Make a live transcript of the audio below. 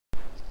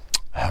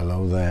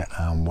Hello there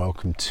and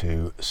welcome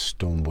to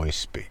Stormboy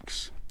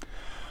Speaks.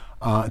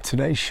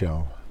 Today's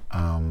show,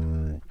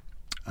 I'm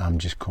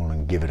just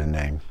calling Give It a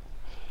Name,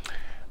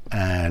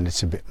 and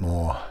it's a bit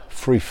more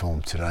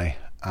freeform today,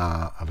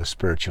 of a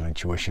spiritual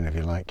intuition if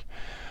you like.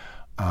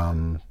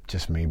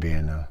 Just me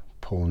being a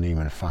Paul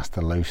Newman fast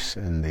and loose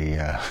in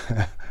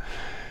the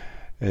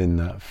in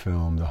that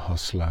film The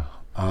Hustler,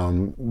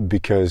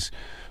 because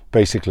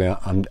basically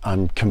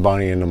I'm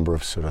combining a number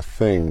of sort of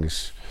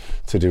things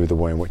to do with the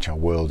way in which our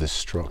world is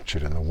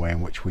structured and the way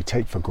in which we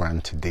take for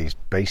granted these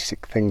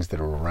basic things that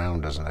are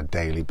around us on a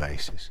daily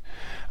basis.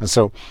 And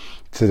so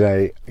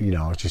today,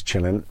 I was just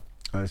chilling.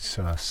 It's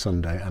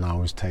Sunday, and I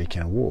was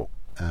taking a walk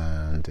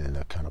and in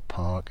a kind of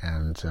park,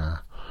 and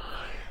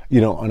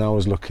and I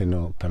was looking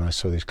up and I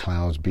saw these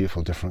clouds,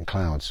 beautiful different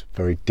clouds,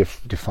 very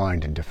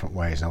defined in different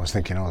ways. And I was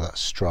thinking,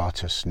 that's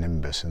stratus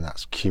nimbus and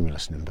that's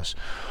cumulus nimbus.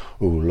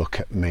 Oh, look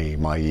at me.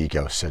 My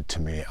ego said to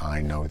me,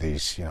 I know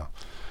these,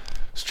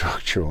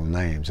 structural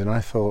names. And I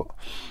thought,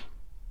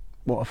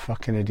 what a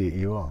fucking idiot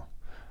you are.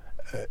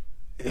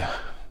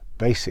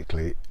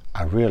 Basically,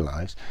 I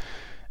realised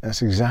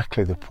that's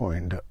exactly the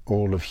point, that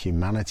all of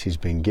humanity's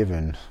been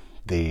given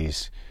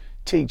these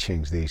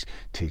teachings, these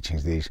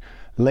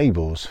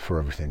labels for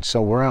everything.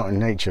 So we're out in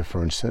nature,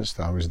 for instance,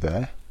 I was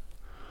there,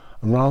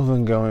 and rather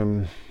than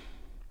going,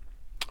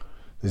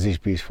 there's these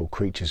beautiful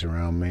creatures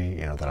around me,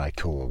 that I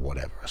call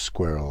whatever, a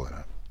squirrel and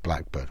a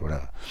blackbird,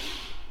 whatever,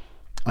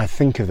 I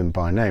think of them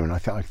by name, and I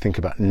think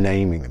about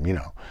naming them,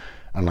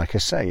 and like I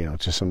say,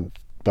 to some,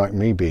 like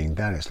me being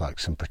there, it's like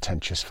some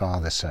pretentious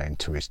father saying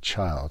to his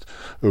child,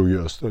 oh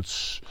yes,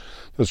 that's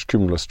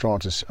cumulus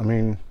stratus. I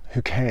mean,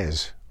 who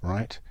cares,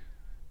 right?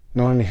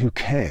 Not only who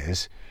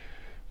cares,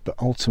 but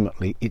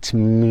ultimately it's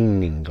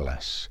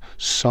meaningless.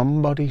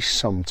 Somebody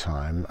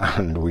sometime,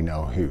 and we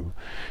know who,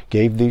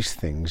 gave these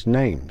things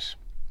names.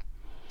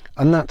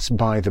 And that's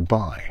by the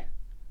by.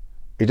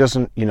 It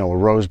doesn't, a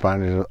rose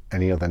by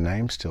any other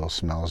name still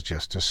smells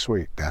just as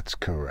sweet. That's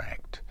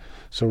correct.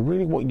 So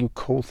really what you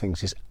call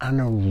things is an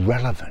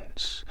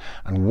irrelevance.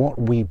 And what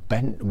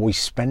we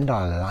spend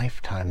our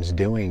lifetimes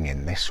doing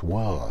in this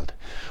world,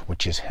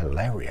 which is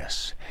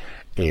hilarious,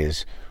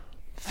 is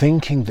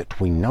thinking that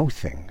we know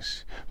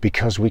things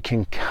because we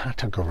can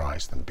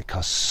categorize them,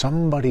 because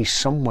somebody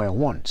somewhere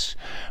once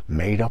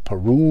made up a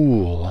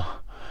rule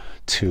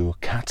to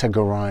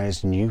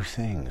categorize new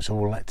things.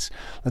 Or let's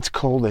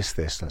call this,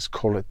 let's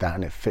call it that,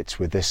 and it fits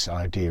with this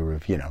idea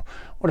of,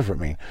 whatever it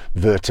means,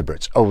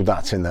 vertebrates. Oh,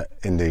 that's in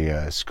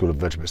the school of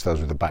vertebrates, those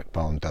with the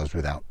backbone, those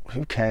without.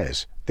 Who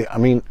cares?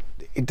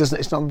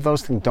 It's not that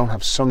those things don't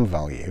have some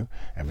value.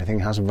 Everything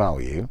has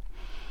value.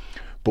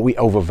 But we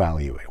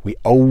overvalue it. We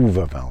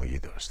overvalue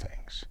those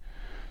things.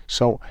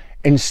 So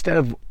instead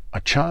of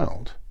a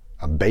child,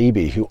 a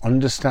baby who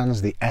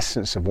understands the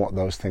essence of what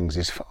those things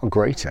is far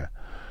greater,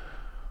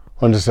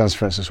 understands,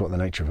 for instance, what the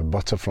nature of a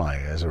butterfly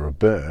is or a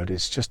bird,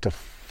 it's just a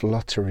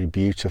fluttery,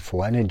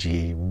 beautiful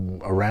energy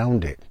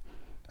around it.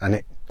 And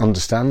it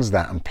understands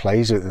that and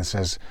plays with it and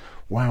says,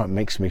 wow, it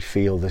makes me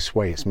feel this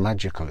way. It's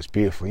magical, it's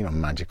beautiful,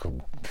 magical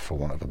for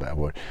want of a better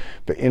word.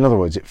 But in other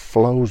words, it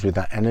flows with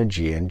that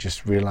energy and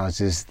just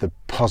realizes the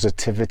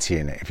positivity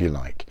in it, if you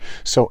like.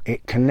 So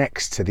it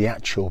connects to the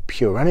actual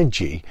pure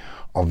energy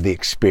of the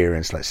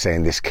experience, let's say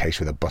in this case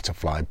with a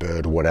butterfly,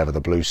 bird, whatever, the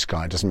blue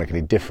sky, it doesn't make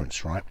any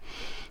difference, right?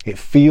 It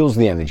feels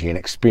the energy and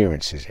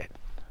experiences it.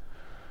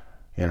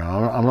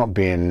 I'm not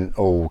being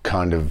all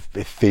kind of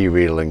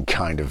ethereal and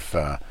kind of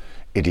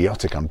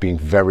idiotic. I'm being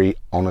very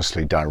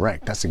honestly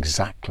direct. That's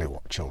exactly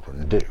what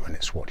children do, and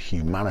it's what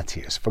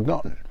humanity has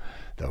forgotten,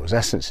 those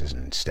essences,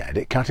 and instead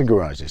it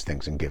categorizes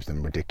things and gives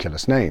them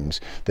ridiculous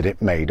names that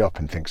it made up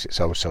and thinks it's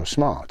so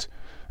smart.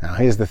 Now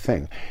here's the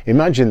thing,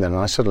 imagine then,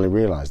 and I suddenly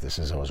realized this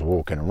as I was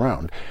walking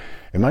around,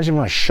 imagine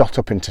if I shot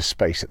up into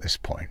space at this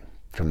point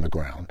from the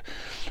ground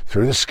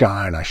through the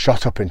sky, and I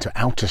shot up into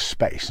outer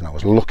space and I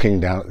was looking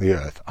down at the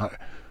earth.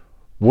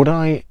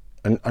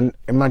 And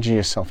imagine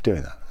yourself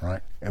doing that,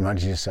 right?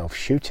 Imagine yourself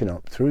shooting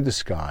up through the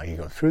sky. You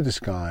go through the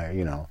sky,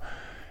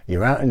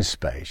 you're out in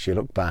space. You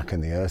look back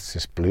and the Earth's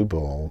this blue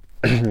ball,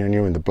 and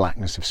you're in the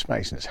blackness of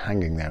space, and it's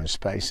hanging there in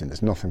space, and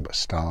there's nothing but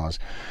stars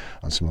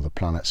and some other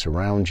planets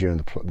around you,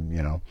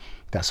 and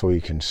that's all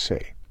you can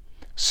see.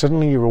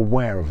 Suddenly you're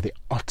aware of the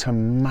utter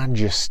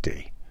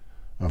majesty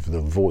of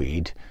the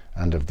void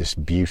and of this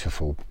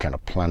beautiful kind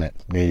of planet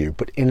near you,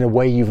 but in a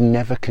way you've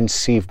never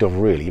conceived of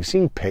really. You've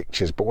seen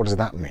pictures, but what does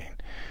that mean?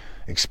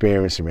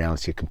 Experience and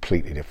reality are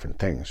completely different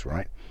things,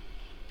 right?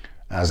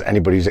 As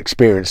anybody who's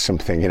experienced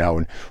something,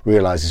 and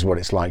realizes what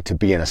it's like to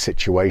be in a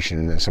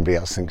situation and somebody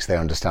else thinks they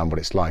understand what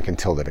it's like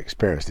until they've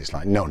experienced it. It's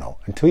like, no,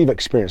 until you've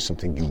experienced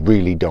something, you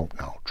really don't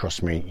know.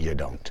 Trust me, you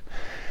don't.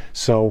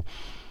 So,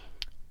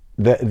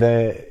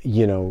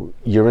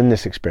 you're in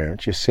this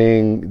experience, you're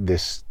seeing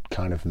this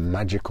kind of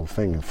magical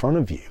thing in front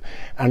of you,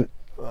 and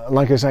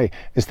like I say,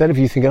 instead of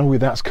you thinking, oh,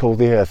 that's called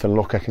the Earth, and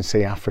look, I can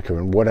see Africa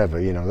and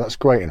whatever, that's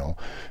great and all,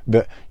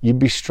 but you'd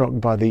be struck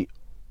by the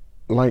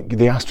like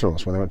the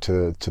astronauts when they went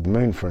to the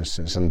moon, for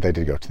instance, and they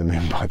did go to the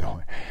moon, by the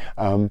way,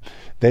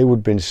 they would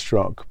have been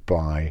struck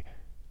by,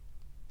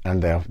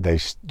 and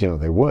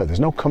they were. There's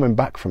no coming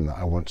back from that.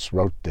 I once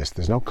wrote this.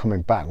 There's no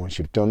coming back once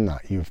you've done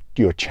that.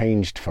 You're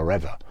changed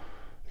forever.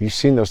 You've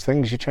seen those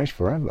things, you're changed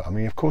forever. I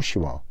mean, of course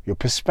you are. Your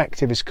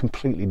perspective is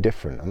completely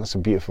different, and that's a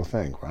beautiful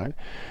thing, right?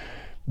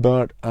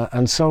 But,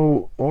 and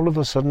so all of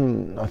a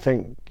sudden, I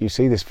think you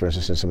see this, for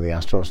instance, in some of the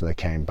astronauts when they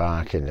came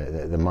back,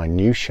 and the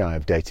minutiae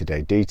of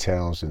day-to-day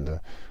details and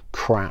the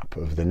crap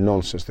of the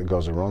nonsense that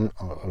goes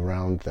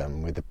around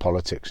them with the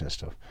politics and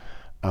stuff,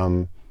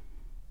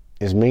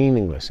 is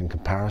meaningless in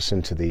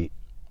comparison to the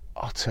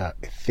utter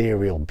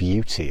ethereal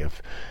beauty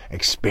of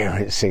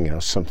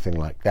experiencing, something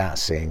like that,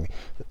 seeing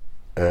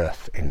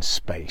Earth in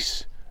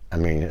space. I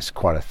mean, it's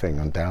quite a thing,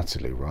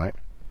 undoubtedly, right?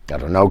 I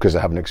don't know because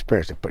I haven't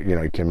experienced it, but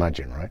you can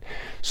imagine, right?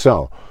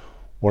 So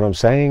what I'm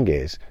saying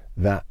is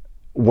that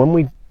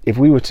if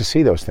we were to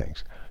see those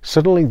things,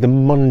 suddenly the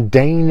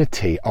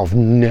mundanity of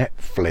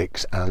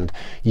Netflix and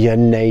your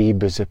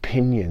neighbour's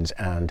opinions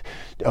and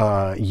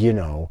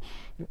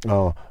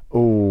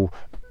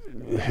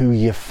who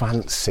you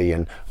fancy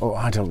and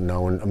I don't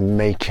know, and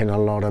making a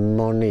lot of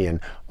money and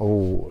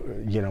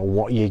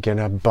what you're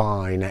gonna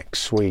buy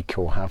next week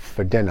or have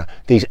for dinner,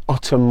 these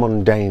utter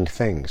mundane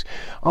things,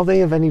 are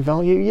they of any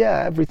value?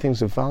 Yeah,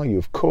 everything's of value,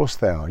 of course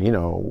they are.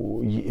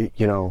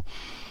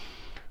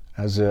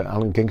 As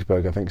Allen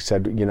Ginsberg I think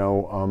said,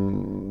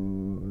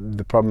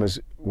 the problem is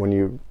when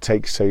you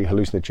take, say,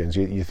 hallucinogens,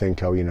 you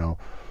think,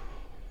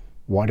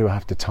 why do I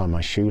have to tie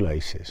my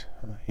shoelaces?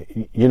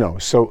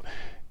 So.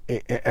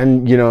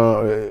 And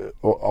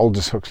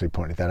Aldous Huxley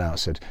pointed that out,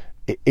 said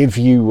if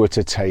you were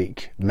to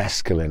take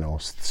mescaline or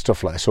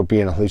stuff like this, or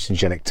be in a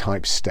hallucinogenic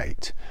type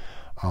state,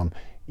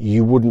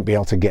 you wouldn't be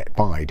able to get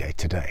by day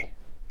to day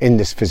in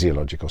this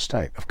physiological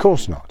state. Of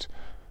course not.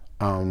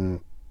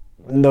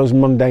 Those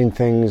mundane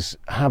things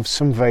have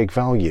some vague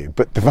value,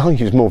 but the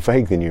value is more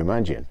vague than you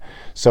imagine.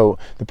 So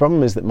the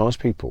problem is that most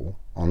people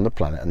on the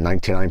planet, and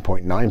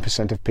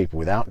 99.9% of people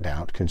without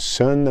doubt,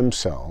 concern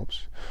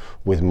themselves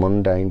with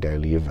mundane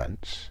daily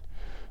events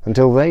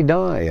until they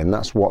die, and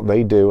that's what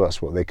they do,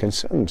 that's what they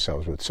concern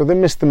themselves with. So they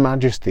miss the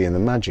majesty and the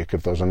magic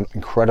of those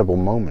incredible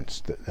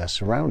moments that they're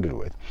surrounded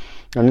with,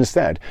 and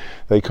instead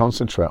they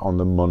concentrate on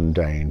the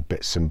mundane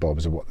bits and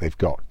bobs of what they've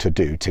got to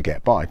do to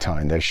get by,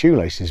 tying their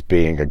shoelaces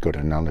being a good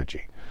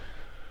analogy.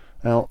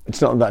 Now,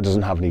 it's not that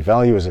doesn't have any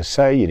value, as I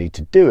say, you need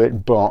to do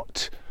it,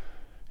 but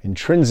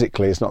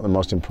intrinsically it's not the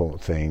most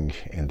important thing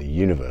in the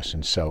universe,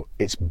 and so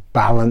it's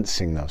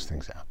balancing those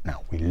things out.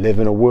 Now, we live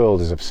in a world,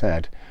 as I've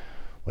said,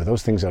 where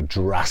those things are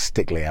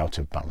drastically out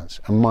of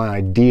balance, and my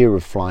idea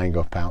of flying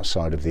up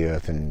outside of the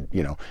Earth and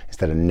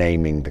instead of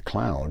naming the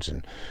clouds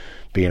and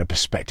being in a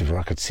perspective where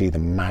I could see the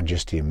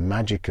majesty and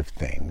magic of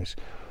things,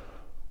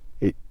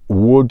 it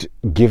would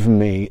give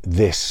me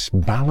this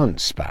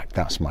balance back.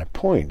 That's my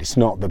point. It's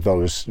not that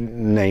those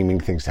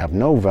naming things have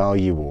no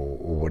value or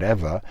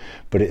whatever,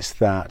 but it's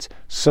that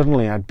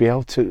suddenly I'd be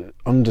able to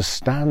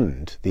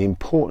understand the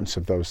importance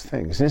of those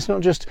things. And I'm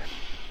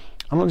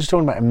not just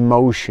talking about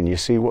emotion. You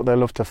see, what they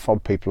love to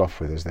fob people off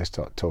with is they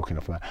start talking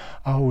about,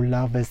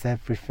 love is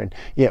everything.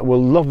 Yeah,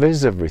 well, love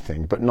is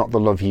everything, but not the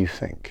love you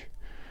think.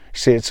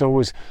 See, it's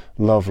always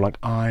love like,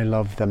 I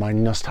love them, I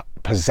must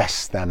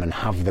possess them and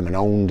have them and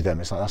own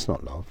them. It's like, that's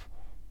not love.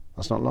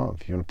 That's not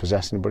love. You want to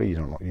possess anybody,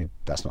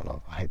 that's not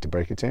love. I hate to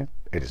break it to you,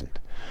 it isn't.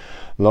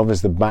 Love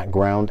is the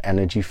background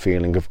energy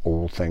feeling of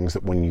all things,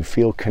 that when you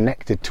feel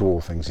connected to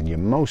all things in your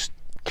most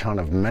kind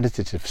of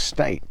meditative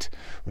state,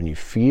 when you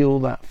feel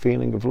that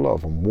feeling of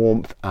love and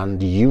warmth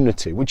and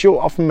unity, which you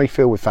often may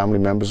feel with family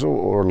members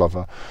or a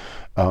lover,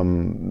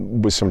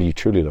 with somebody you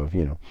truly love,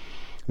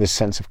 this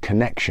sense of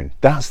connection,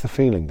 that's the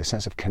feeling, the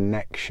sense of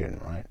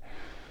connection, right?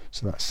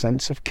 So that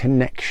sense of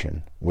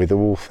connection with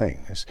all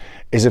things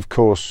is, of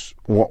course,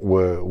 what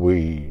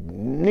we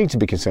need to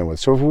be concerned with.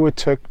 So if we were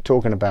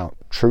talking about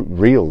true,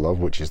 real love,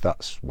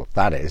 that's what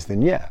that is,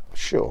 then yeah,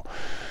 sure.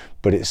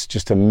 But it's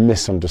just a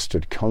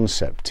misunderstood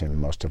concept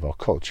in most of our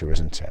culture,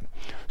 isn't it?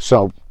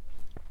 So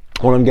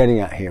what I'm getting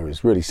at here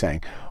is really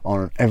saying,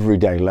 on an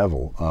everyday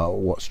level,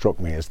 what struck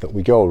me is that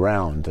we go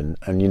around and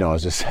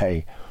as I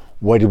say,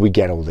 where did we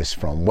get all this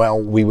from?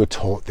 Well, we were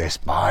taught this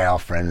by our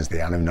friends,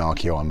 the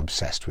Anunnaki, I'm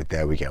obsessed with,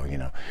 there we go,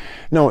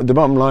 No, the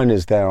bottom line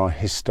is there are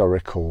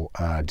historical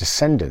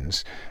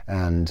descendants,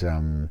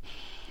 and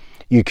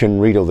you can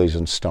read all these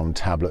on stone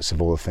tablets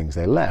of all the things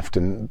they left,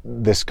 and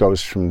this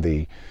goes from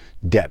the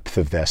depth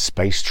of their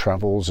space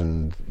travels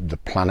and the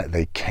planet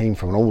they came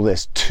from and all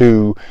this,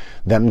 to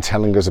them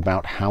telling us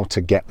about how to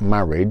get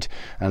married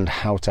and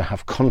how to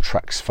have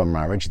contracts for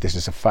marriage. This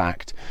is a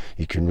fact.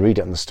 You can read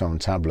it on the stone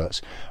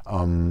tablets.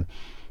 And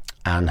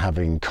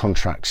having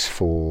contracts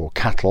for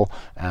cattle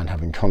and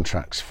having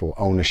contracts for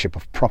ownership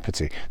of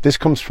property. This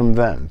comes from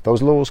them.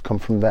 Those laws come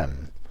from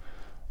them,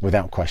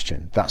 without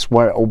question. That's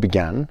where it all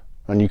began,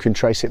 and you can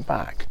trace it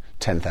back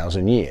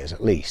 10,000 years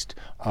at least,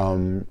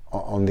 on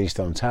these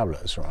stone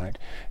tablets, right?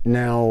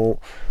 Now,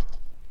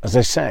 as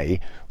I say,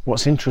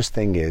 what's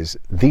interesting is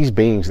these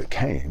beings that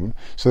came,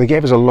 so they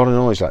gave us a lot of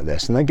knowledge like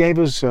this, and they gave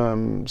us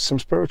some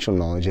spiritual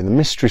knowledge in the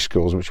mystery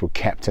schools, which were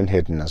kept and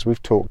hidden, as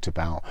we've talked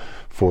about,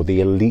 for the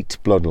elite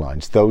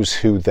bloodlines, those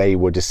who they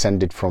were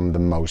descended from the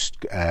most,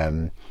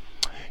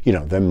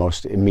 the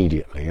most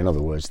immediately. In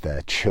other words,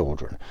 their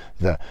children,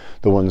 the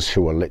ones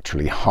who are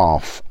literally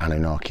half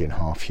Anunnaki and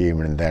half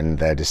human, and then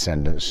their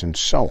descendants and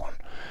so on.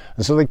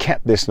 And so they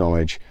kept this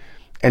knowledge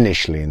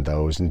initially in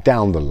those, and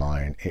down the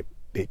line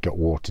it got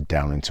watered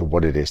down into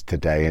what it is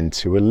today,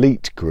 into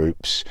elite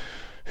groups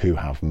who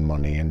have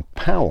money and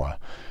power,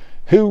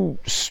 who,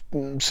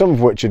 some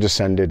of which are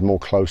descended more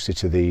closely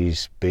to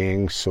these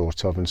beings,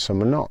 sort of, and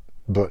some are not.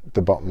 But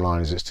the bottom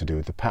line is it's to do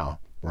with the power,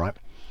 right?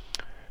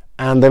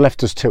 And they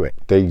left us to it.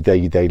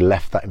 They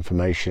left that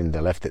information, they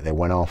left it, they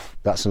went off.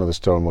 That's another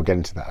story, and we'll get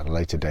into that at a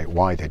later date,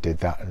 why they did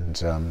that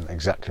and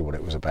exactly what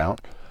it was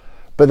about.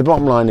 But the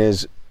bottom line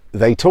is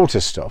they taught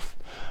us stuff.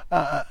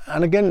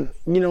 And again,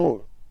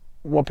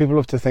 what people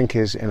love to think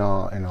is in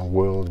our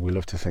world, we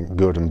love to think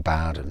good and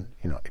bad, and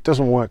it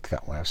doesn't work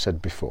that way. I've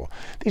said before,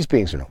 these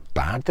beings were not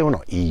bad, they were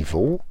not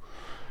evil,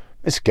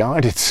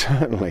 misguided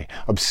certainly,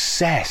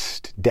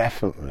 obsessed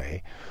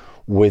definitely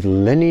with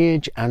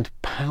lineage and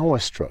power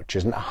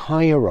structures and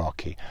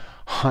hierarchy,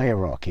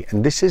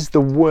 and this is the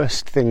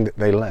worst thing that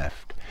they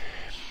left,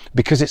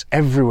 because it's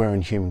everywhere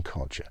in human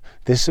culture,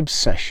 this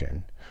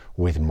obsession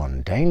with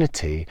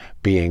mundanity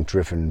being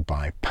driven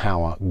by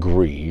power,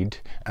 greed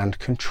and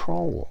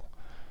control.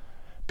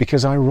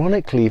 Because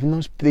ironically, even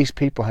though these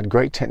people had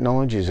great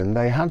technologies and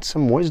they had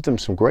some wisdom,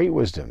 some great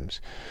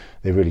wisdoms,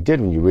 they really did.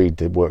 When you read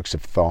the works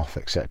of Thoth,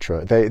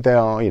 etc., they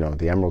are,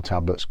 the Emerald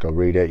Tablets. Go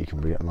read it. You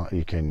can read it.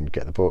 You can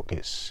get the book.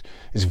 It's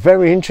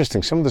very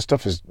interesting. Some of the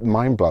stuff is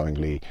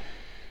mind-blowingly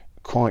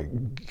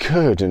quite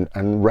good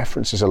and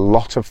references a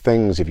lot of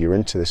things. If you're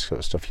into this sort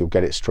of stuff, you'll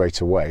get it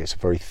straight away. It's a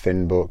very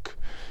thin book.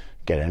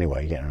 Get it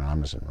anyway. You get it on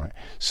Amazon, right?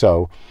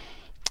 So,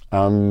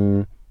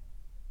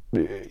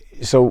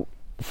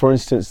 for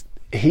instance,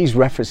 he's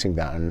referencing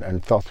that,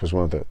 and Thoth was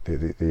one of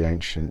the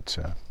ancient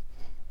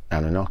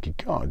Anunnaki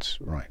gods,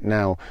 right?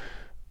 Now,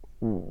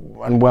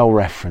 and well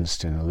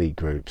referenced in elite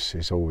groups.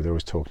 They're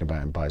always talking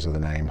about him by his other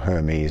name,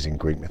 Hermes in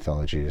Greek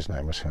mythology. His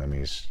name was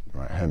Hermes,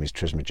 right? Hermes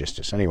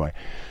Trismegistus. Anyway,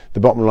 the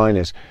bottom line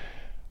is,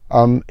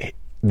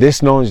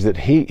 this knowledge that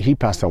he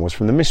passed on was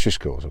from the mystery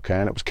schools, okay,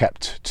 and it was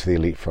kept to the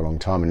elite for a long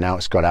time, and now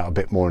it's got out a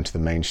bit more into the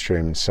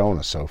mainstream and so on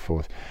and so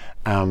forth.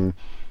 And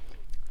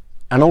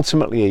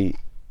ultimately,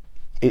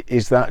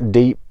 is that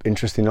deep,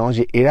 interesting knowledge?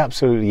 It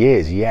absolutely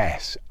is,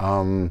 yes.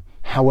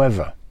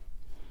 However,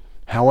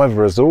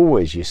 as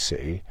always, you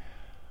see,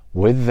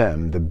 with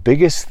them, the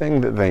biggest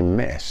thing that they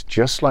miss,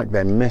 just like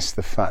they miss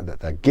the fact that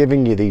they're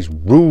giving you these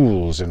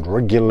rules and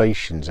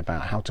regulations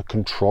about how to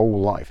control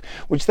life,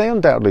 which they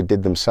undoubtedly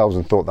did themselves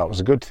and thought that was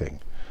a good thing.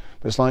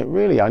 But it's like,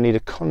 really, I need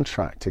a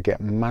contract to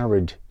get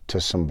married to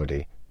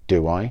somebody,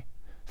 do I?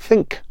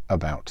 Think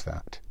about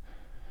that.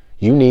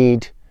 You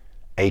need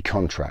a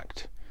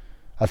contract,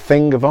 a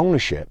thing of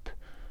ownership,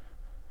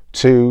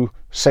 to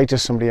say to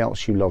somebody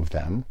else you love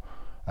them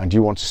and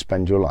you want to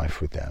spend your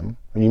life with them,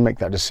 and you make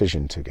that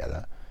decision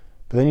together.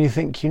 But then you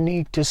think you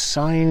need to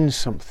sign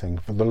something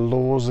for the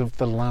laws of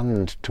the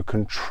land to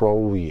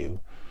control you.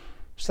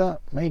 Does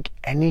that make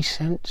any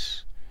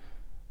sense?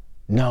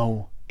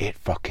 No, it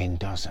fucking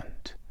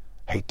doesn't.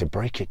 Hate to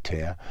break it to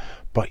you,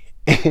 but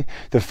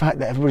the fact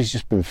that everybody's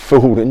just been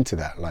fooled into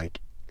that,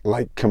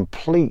 like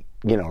complete,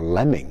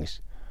 lemmings,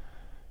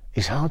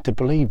 is hard to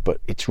believe, but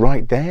it's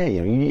right there.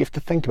 You have to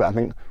think about it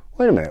and think,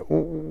 wait a minute,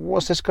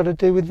 what's this got to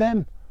do with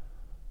them?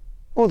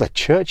 Or the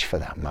church, for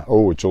that matter.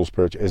 Oh, it's all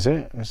spiritual. Is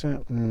it?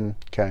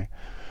 Okay.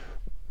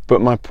 But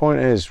my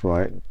point is,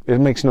 right, it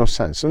makes no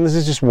sense. And this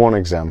is just one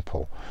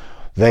example.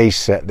 They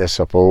set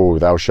this up, oh,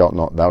 thou shalt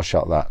not, thou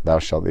shalt that, thou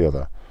shalt the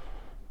other.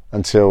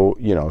 Until,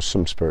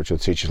 some spiritual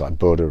teachers like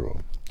Buddha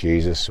or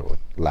Jesus or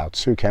Lao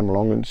Tzu came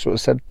along and sort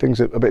of said things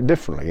a bit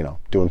differently,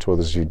 do unto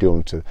others as you do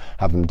unto,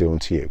 have them do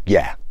unto you.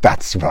 Yeah,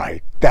 that's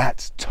right.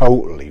 That's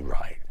totally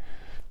right.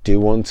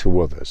 Do unto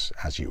others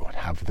as you would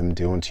have them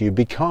do unto you,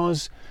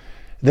 because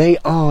they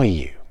are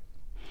you.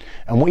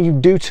 And what you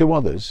do to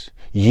others,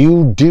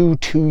 you do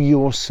to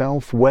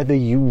yourself, whether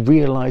you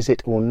realize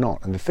it or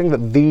not. And the thing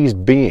that these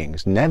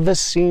beings never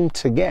seem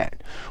to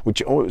get,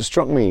 which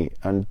struck me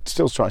and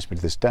still strikes me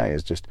to this day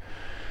as just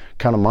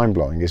kind of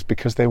mind-blowing, is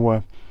because they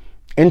were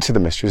into the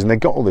mysteries and they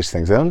got all these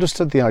things. They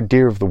understood the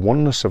idea of the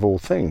oneness of all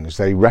things.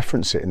 They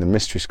reference it in the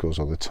mystery schools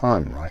all the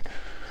time, right?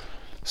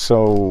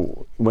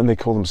 So when they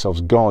call themselves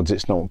gods,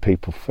 it's not what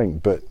people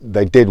think, but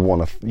they did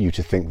want you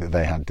to think that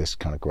they had this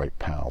kind of great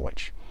power,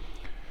 which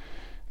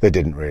they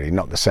didn't really,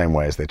 not the same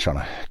way as they're trying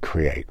to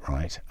create,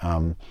 right?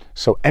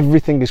 So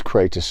everything is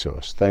creator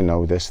source. They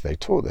know this, they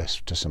taught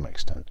this to some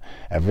extent.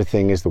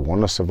 Everything is the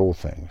oneness of all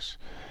things.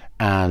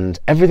 And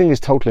everything is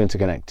totally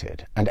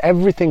interconnected. And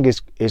everything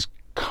is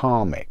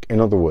karmic.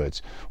 In other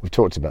words, we've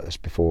talked about this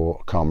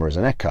before, karma is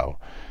an echo.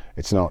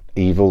 It's not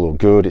evil or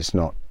good, it's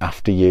not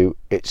after you,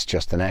 it's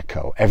just an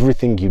echo.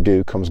 Everything you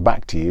do comes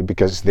back to you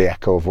because it's the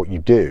echo of what you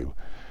do.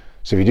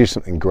 So if you do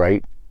something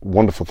great,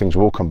 wonderful things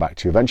will come back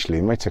to you eventually.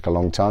 It may take a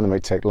long time, they may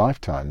take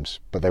lifetimes,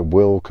 but they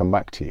will come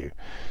back to you.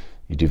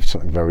 You do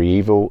something very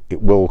evil,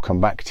 it will come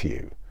back to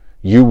you.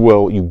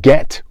 You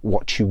get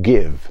what you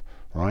give,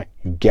 right?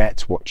 You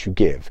get what you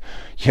give.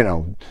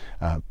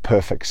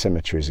 Perfect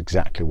symmetry is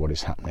exactly what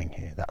is happening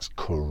here. That's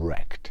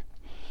correct.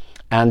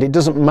 And it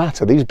doesn't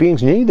matter. These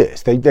beings knew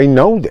this. They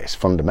know this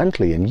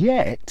fundamentally, and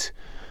yet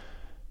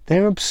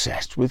they're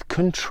obsessed with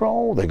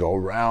control. They go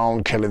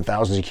around killing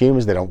thousands of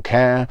humans. They don't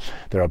care.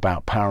 They're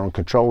about power and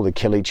control. They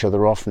kill each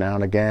other off now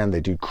and again. They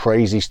do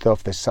crazy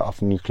stuff. They set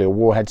off nuclear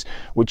warheads,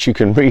 which you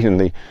can read in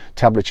the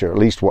tablature, at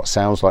least what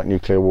sounds like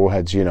nuclear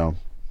warheads,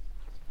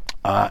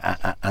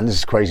 and this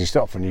is crazy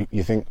stuff. And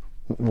you think,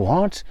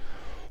 what?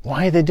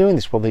 Why are they doing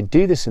this? Well, they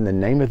do this in the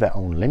name of their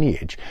own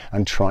lineage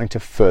and trying to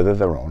further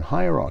their own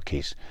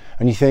hierarchies.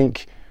 And you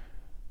think,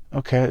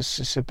 okay,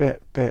 it's a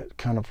bit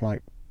kind of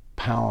like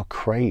power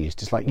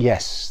crazed. It's like,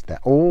 yes, they're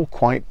all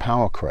quite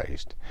power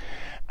crazed.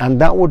 And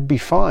that would be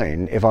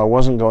fine if I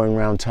wasn't going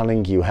around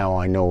telling you how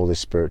I know all this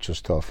spiritual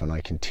stuff and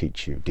I can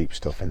teach you deep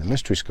stuff in the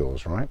mystery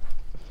schools, right?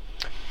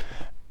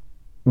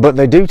 But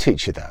they do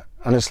teach you that.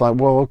 And it's like,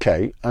 well,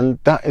 okay, and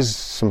that is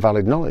some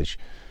valid knowledge.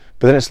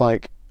 But then it's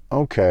like,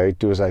 okay,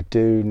 do as I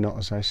do, not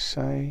as I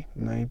say,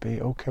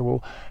 maybe. Okay,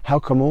 well, how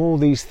come all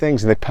these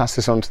things, and they passed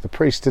this on to the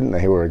priests, didn't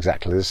they, who were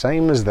exactly the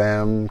same as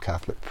them,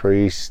 Catholic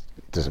priests,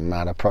 doesn't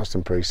matter,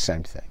 Protestant priests,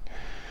 same thing.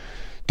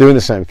 Doing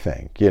the same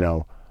thing,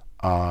 you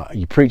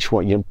practice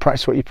what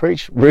you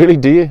preach. Really,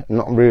 do you?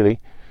 Not really.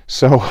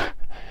 So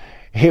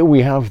here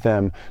we have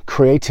them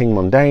creating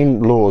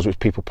mundane laws which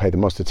people pay the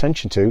most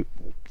attention to,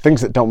 things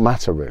that don't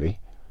matter really.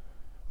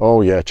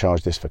 Oh yeah,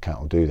 charge this for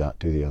cattle, do that,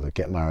 do the other,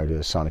 get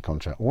married, sign a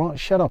contract. What?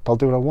 Shut up, I'll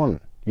do what I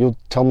want. You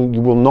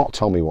will not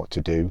tell me what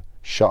to do.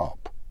 Shut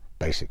up,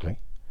 basically.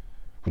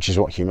 Which is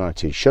what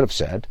humanity should have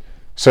said,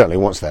 certainly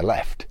once they're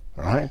left,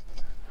 right?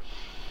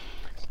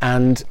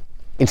 And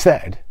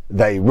instead,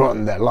 they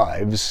run their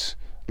lives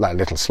like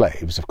little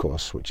slaves, of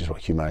course, which is what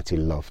humanity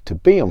loved to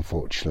be,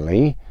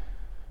 unfortunately.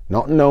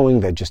 Not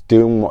knowing they're just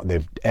doing what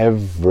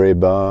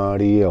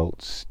everybody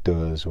else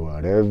does,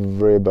 what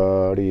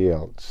everybody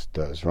else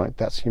does, right?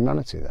 That's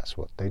humanity. That's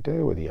what they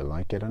do, whether you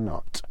like it or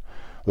not.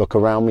 Look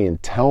around me and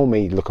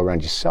look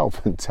around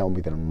yourself and tell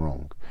me that I'm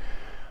wrong.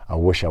 I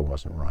wish I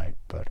wasn't right,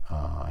 but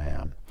I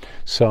am.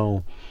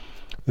 So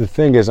the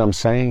thing is, I'm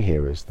saying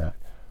here is that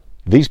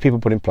these people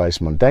put in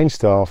place mundane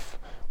stuff,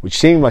 which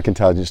seem like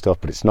intelligent stuff,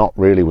 but it's not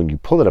really. When you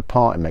pull it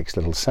apart, it makes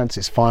little sense.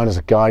 It's fine as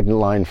a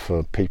guideline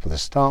for people to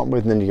start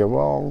with, and then you go,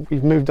 well,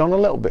 we've moved on a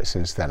little bit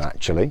since then,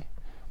 actually,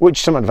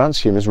 which some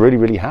advanced humans really,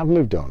 really have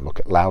moved on. Look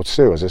at Lao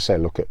Tzu, as I say,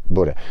 look at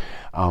Buddha.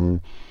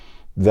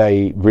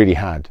 They really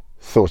had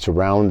thought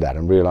around that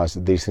and realized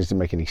that these things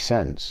didn't make any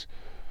sense.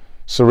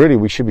 So really,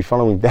 we should be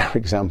following their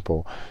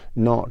example,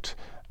 not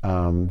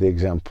the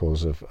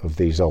examples of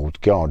these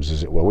old gods,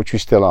 as it were, which we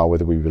still are,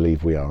 whether we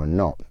believe we are or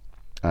not.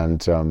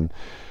 And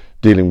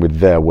dealing with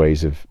their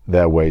ways of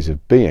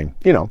being,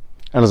 and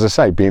as I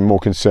say, being more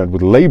concerned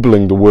with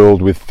labeling the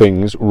world with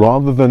things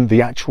rather than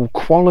the actual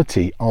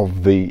quality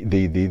of the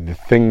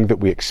thing that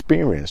we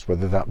experienced,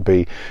 whether that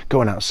be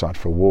going outside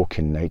for a walk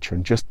in nature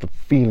and just the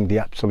feeling, the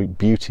absolute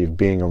beauty of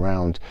being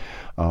around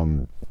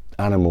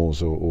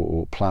animals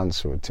or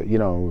plants or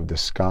the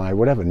sky,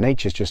 whatever.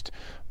 Nature's just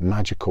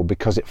magical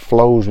because it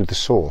flows with the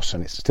source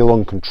and it's still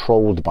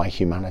uncontrolled by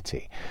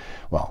humanity.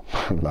 Well,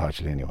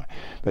 largely anyway.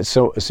 But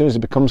so as soon as it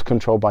becomes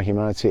controlled by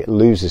humanity, it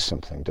loses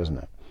something, doesn't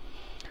it?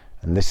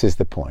 And this is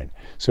the point.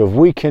 So if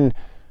we can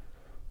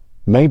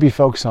maybe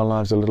focus our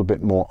lives a little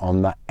bit more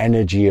on that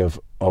energy of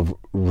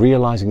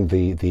realizing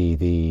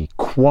the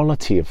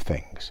quality of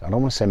things. I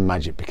don't want to say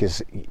magic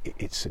because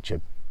it's such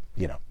a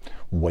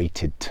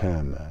weighted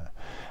term,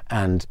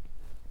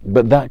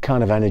 but that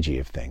kind of energy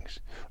of things,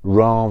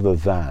 rather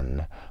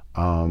than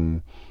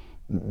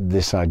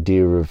this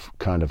idea of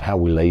kind of how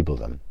we label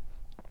them.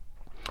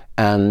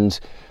 And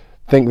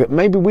think that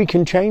maybe we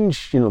can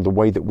change, the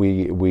way that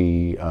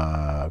we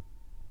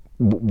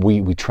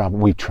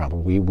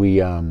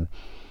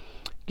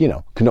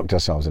conduct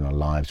ourselves in our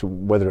lives,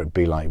 whether it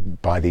be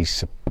like by these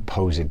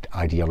supposed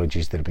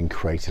ideologies that have been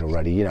created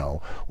already,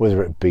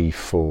 whether it be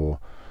for,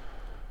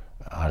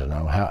 I don't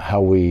know, how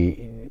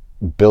we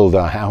build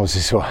our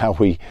houses, or how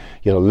we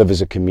live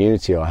as a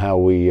community, or how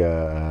we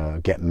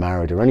get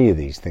married, or any of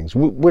these things.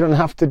 We don't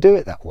have to do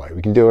it that way.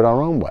 We can do it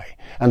our own way.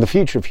 And the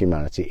future of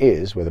humanity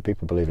is, whether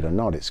people believe it or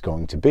not, it's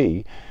going to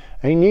be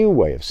a new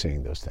way of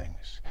seeing those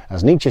things.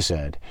 As Nietzsche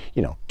said,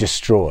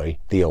 destroy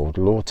the old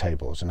law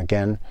tables. And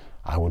again,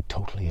 I would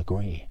totally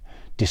agree.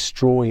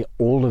 Destroy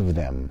all of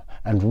them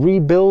and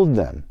rebuild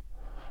them,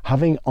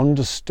 having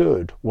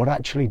understood what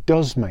actually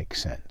does make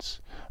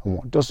sense and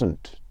what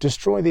doesn't.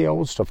 Destroy the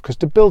old stuff, because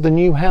to build a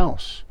new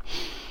house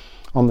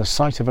on the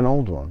site of an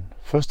old one,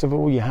 first of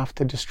all, you have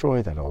to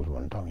destroy that old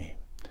one, don't you?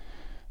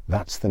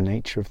 That's the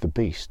nature of the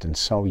beast, and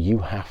so you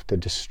have to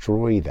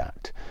destroy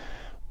that.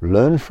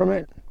 Learn from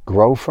it,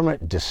 grow from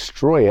it,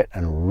 destroy it,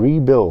 and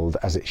rebuild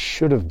as it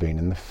should have been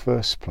in the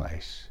first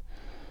place.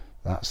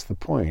 That's the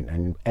point.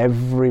 And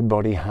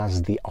everybody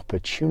has the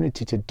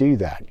opportunity to do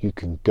that. You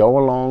can go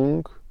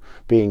along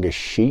being a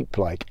sheep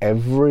like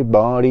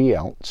everybody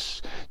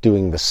else,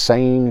 doing the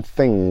same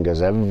thing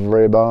as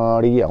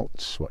everybody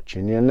else,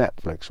 watching your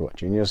Netflix,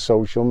 watching your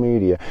social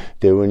media,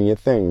 doing your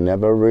thing,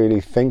 never really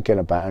thinking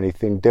about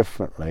anything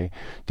differently,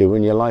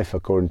 doing your life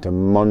according to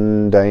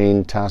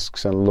mundane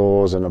tasks and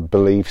laws and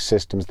belief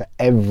systems that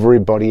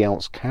everybody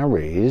else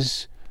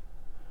carries.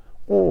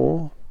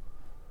 Or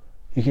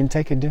you can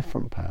take a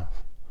different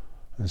path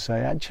and say,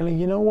 actually,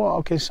 you know what,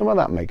 okay, some of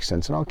that makes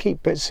sense and I'll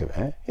keep bits of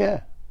it,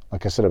 yeah.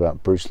 Like I said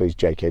about Bruce Lee's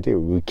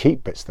JKD, we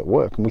keep bits that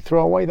work and we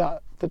throw away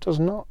that does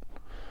not.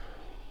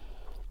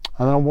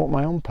 And then I'll walk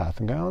my own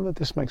path and go, oh,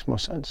 this makes more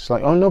sense. It's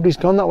like, oh, nobody's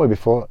gone that way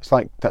before. It's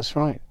like, that's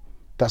right.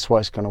 That's why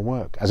it's going to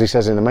work. As he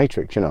says in The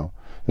Matrix, you know,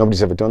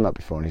 nobody's ever done that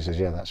before. And he says,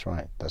 yeah, that's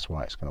right. That's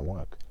why it's going to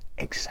work.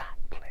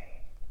 Exactly.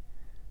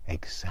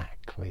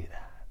 Exactly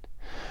that.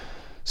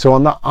 So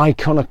on that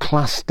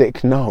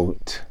iconoclastic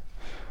note,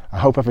 I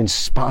hope I've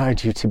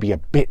inspired you to be a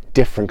bit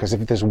different, because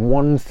if there's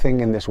one thing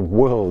in this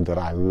world that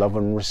I love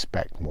and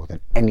respect more than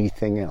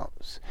anything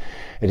else,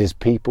 it is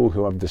people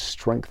who have the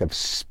strength of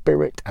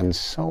spirit and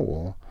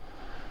soul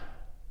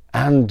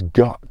and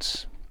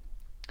guts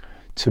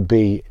to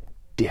be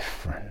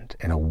different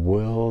in a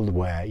world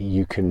where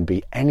you can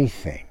be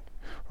anything,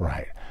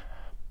 right?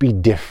 Be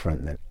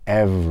different than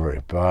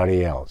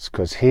everybody else.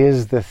 Because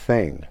here's the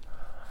thing,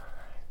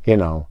 you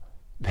know,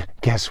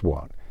 guess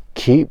what?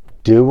 Keep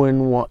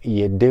doing what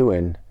you're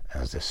doing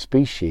as a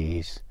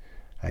species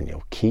and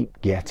you'll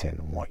keep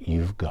getting what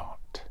you've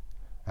got,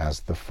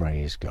 as the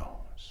phrase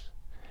goes.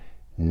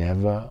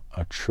 Never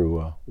a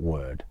truer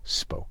word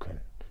spoken.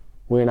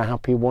 We're in a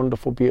happy,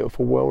 wonderful,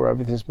 beautiful world where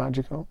everything's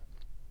magical?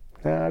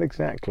 Not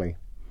exactly.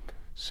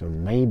 So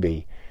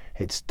maybe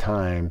it's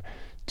time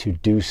to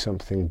do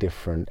something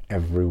different,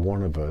 every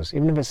one of us,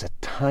 even if it's the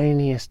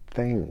tiniest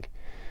thing.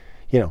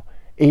 You know,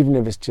 even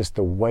if it's just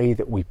the way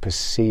that we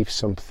perceive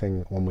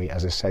something when we,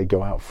 as I say,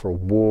 go out for a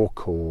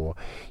walk, or,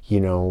 you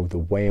know, the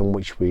way in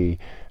which we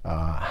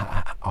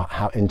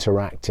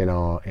interact in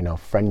our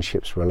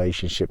friendships,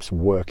 relationships,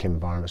 work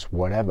environments,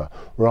 whatever,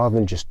 rather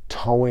than just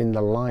toeing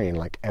the line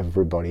like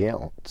everybody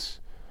else.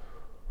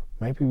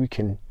 Maybe we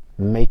can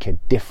make a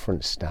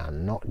different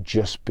stand, not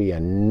just be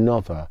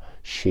another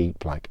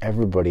sheep like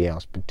everybody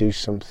else, but do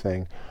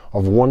something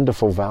of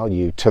wonderful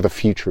value to the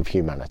future of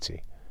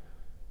humanity.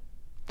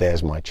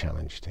 There's my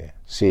challenge to you.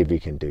 See if you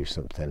can do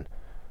something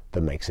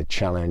that makes a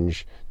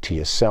challenge to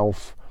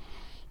yourself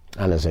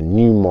and as a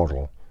new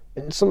model.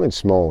 It's something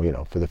small, you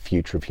know, for the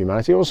future of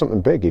humanity, or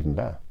something big, even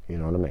better. You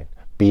know what I mean?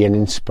 Be an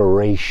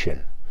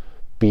inspiration.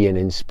 Be an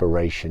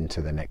inspiration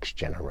to the next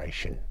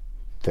generation.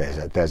 There's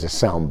a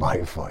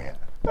soundbite for you.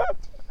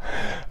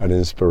 An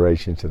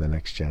inspiration to the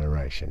next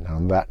generation.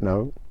 On that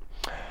note,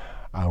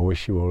 I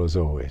wish you all, as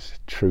always,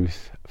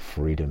 truth,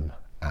 freedom,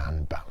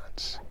 and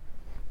balance.